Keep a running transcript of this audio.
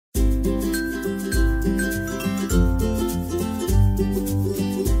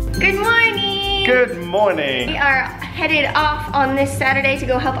Good morning. We are headed off on this Saturday to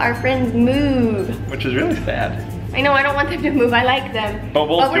go help our friends move. Which is really sad. I know, I don't want them to move, I like them. But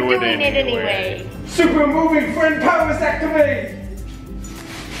we're doing it anyway. Super moving friend powers activate!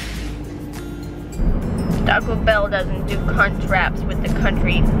 Taco Bell doesn't do crunch wraps with the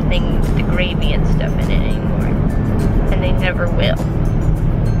country things, the gravy and stuff in it anymore. And they never will.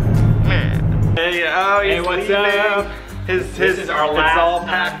 Hey, oh, he's what's leaving. up? This is our last all time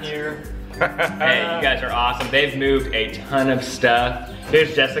packed here. Hey, you guys are awesome. They've moved a ton of stuff.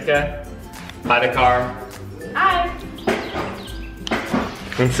 Here's Jessica by the car. Hi.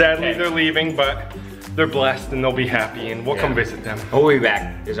 And sadly they're leaving, but they're blessed and they'll be happy and we'll come visit them. We'll be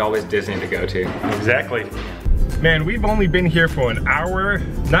back. There's always Disney to go to. Exactly. Man, we've only been here for an hour,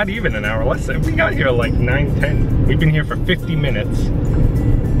 not even an hour, let's say. We got here like 9:10. We've been here for 50 minutes.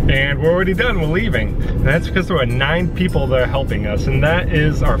 And we're already done, we're leaving. And that's because there are 9 people that are helping us. And that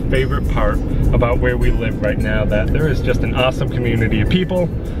is our favorite part about where we live right now, that there is just an awesome community of people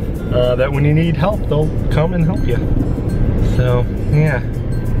that when you need help, they'll come and help you. So, yeah.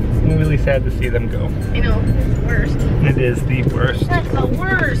 I'm really sad to see them go. I know, it's the worst. It is the worst. That's the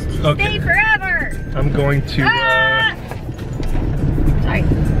worst. Okay. Stay forever. I'm going to, Sorry. I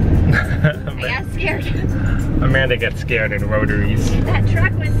got scared. Amanda gets scared in rotaries. That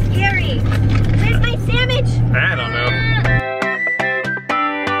truck was scary. Where's my sandwich? I don't know.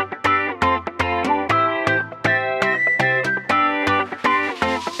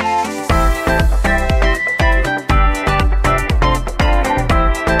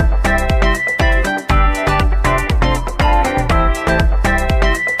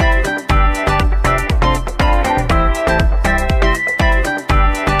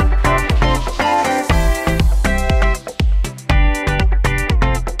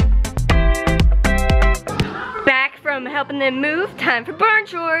 Helping them move, time for barn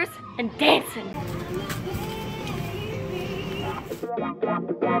chores and dancing.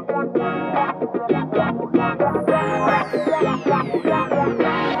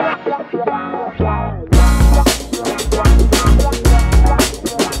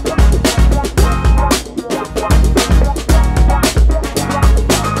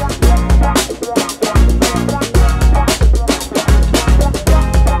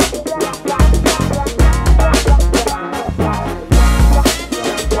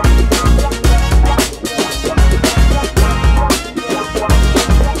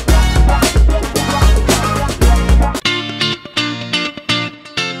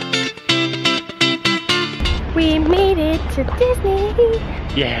 To Disney.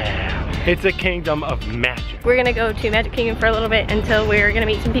 Yeah, it's a kingdom of magic. We're gonna go to Magic Kingdom for a little bit until we're gonna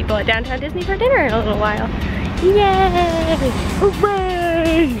meet some people at Downtown Disney for dinner in a little while. Yay!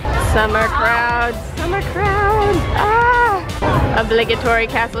 Hooray! Summer crowds, summer crowds. Ah! Obligatory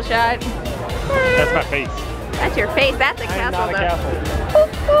castle shot. That's my face. That's your face, that's a I am castle not a though. castle.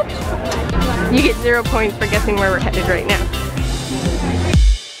 Boop, boop. You get 0 points for guessing where we're headed right now.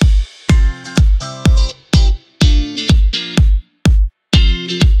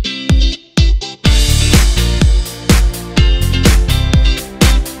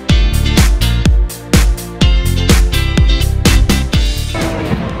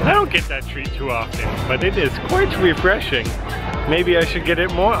 Get that treat too often, but it is quite refreshing. Maybe I should get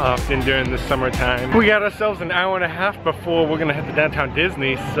it more often during the summertime. We got ourselves an hour and a half before we're gonna head to Downtown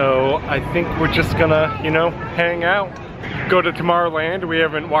Disney, so I think we're just gonna, you know, hang out. Go to Tomorrowland. We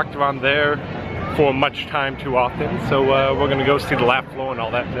haven't walked around there for much time too often, so we're gonna go see the lap floor and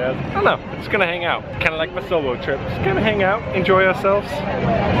all that jazz. I don't know, we're just gonna hang out. Kind of like my solo trip. Just gonna hang out, enjoy ourselves,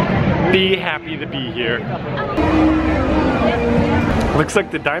 be happy to be here. Looks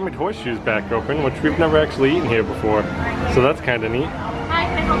like the Diamond Horseshoe's back open, which we've never actually eaten here before. So that's kind of neat.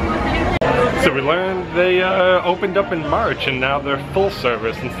 So we learned they opened up in March and now they're full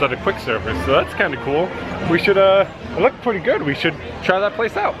service instead of quick service. So that's kind of cool. We should, it looked pretty good. We should try that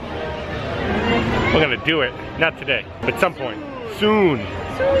place out. We're gonna do it. Not today, but some point. Soon.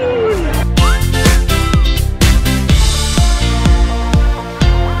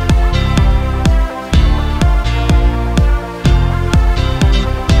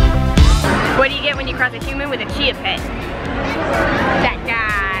 What do you get when you cross a human with a chia pet? That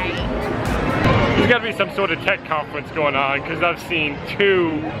guy. There's gotta be some sort of tech conference going on because I've seen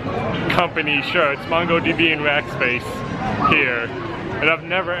 2 company shirts, MongoDB and Rackspace here. And I've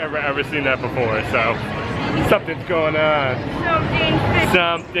never ever seen that before, so something's going on.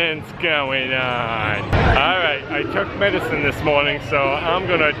 Something's going on. Alright, I took medicine this morning, so I'm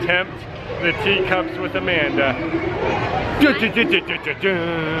gonna attempt the teacups with Amanda. I'm nervous.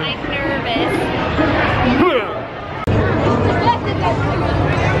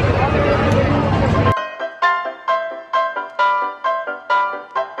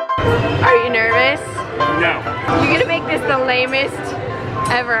 No. You're gonna make this the lamest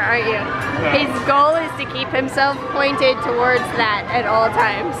ever, aren't you? No. His goal is to keep himself pointed towards that at all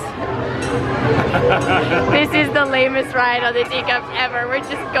times. This is the lamest ride on the teacups ever. We're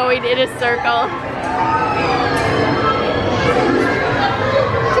just going in a circle.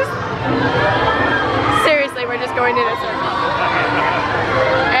 Seriously, we're just going in a circle.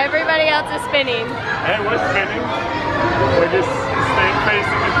 Everybody else is spinning. Hey, we're spinning. We're just staying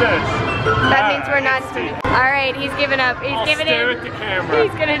facing at this. That means we're not spinning. Alright, he's giving up. He's giving in. Stare at the camera.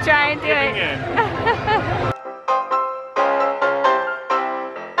 He's gonna try and do Giving it. in.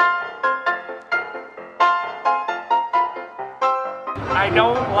 I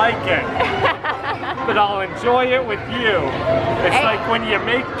don't like it, but I'll enjoy it with you. It's Hey. like when you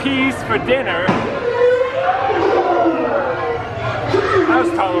make peas for dinner. That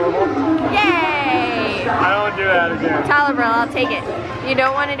was tolerable. Yay! I don't do that again. Tolerable, I'll take it. You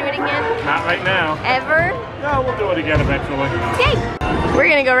don't want to do it again? Not right now. Ever? No, we'll do it again eventually. Yay! We're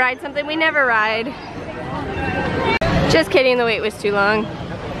gonna go ride something we never ride. Just kidding, the wait was too long.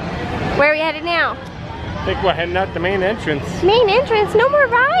 Where are we headed now? I think we're heading out the main entrance. Main entrance, no more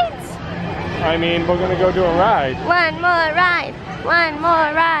rides? I mean, we're gonna go do a ride. One more ride, one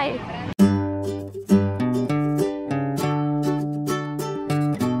more ride.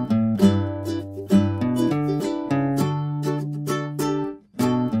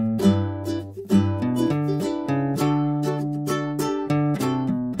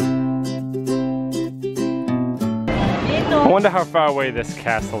 I wonder how far away this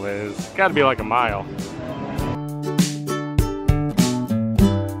castle is. It's gotta be like a mile.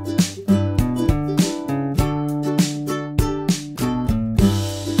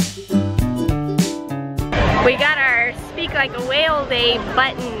 We got our Speak Like a Whale Day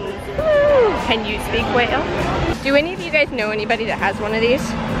buttons. Woo! Can you speak whale? Do any of you guys know anybody that has one of these?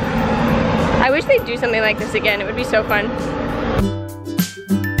 I wish they'd do something like this again. It would be so fun.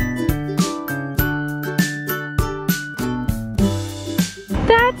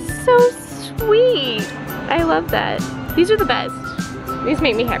 That's so sweet. I love that. These are the best. These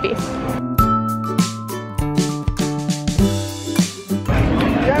make me happy.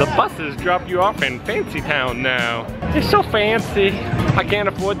 The buses drop you off in Fancy Town now. They're so fancy. I can't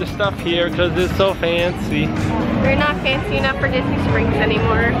afford the stuff here because it's so fancy. We're not fancy enough for Disney Springs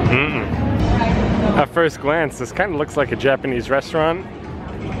anymore. At first glance, this kind of looks like a Japanese restaurant,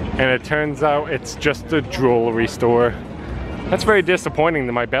 and it turns out it's just a jewelry store. That's very disappointing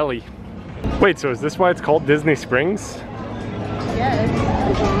to my belly. Wait, so is this why it's called Disney Springs?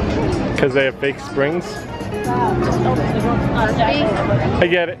 Yes. Because they have fake springs? I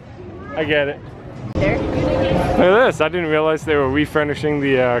get it. I get it. Look at this. I didn't realize they were refurnishing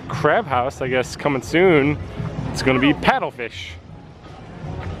the crab house. I guess coming soon, it's going to be paddlefish.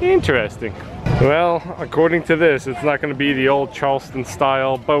 Interesting. Well, according to this, it's not going to be the old Charleston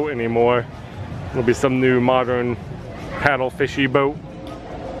style boat anymore. It'll be some new modern paddle-fishy boat.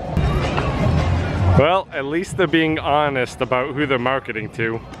 Well, at least they're being honest about who they're marketing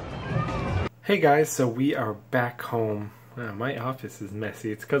to. Hey guys, so we are back home. My office is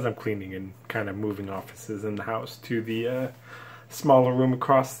messy. It's because I'm cleaning and kind of moving offices in the house to the smaller room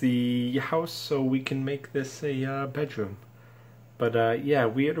across the house so we can make this a bedroom. But yeah,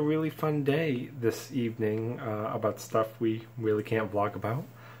 we had a really fun day this evening about stuff we really can't vlog about.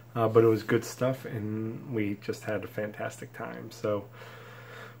 But it was good stuff and we just had a fantastic time. So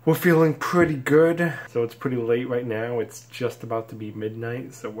we're feeling pretty good. So it's pretty late right now. It's just about to be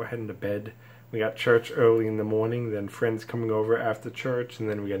midnight, so we're heading to bed. We got church early in the morning, then friends coming over after church, and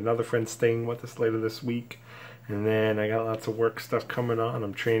then we got another friend staying with us later this week. And then I got lots of work stuff coming on.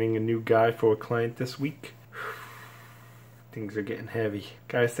 I'm training a new guy for a client this week. Things are getting heavy.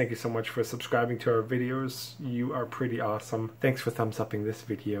 Guys, thank you so much for subscribing to our videos. You are pretty awesome. Thanks for thumbs upping this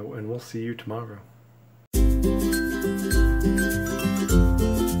video, and we'll see you tomorrow.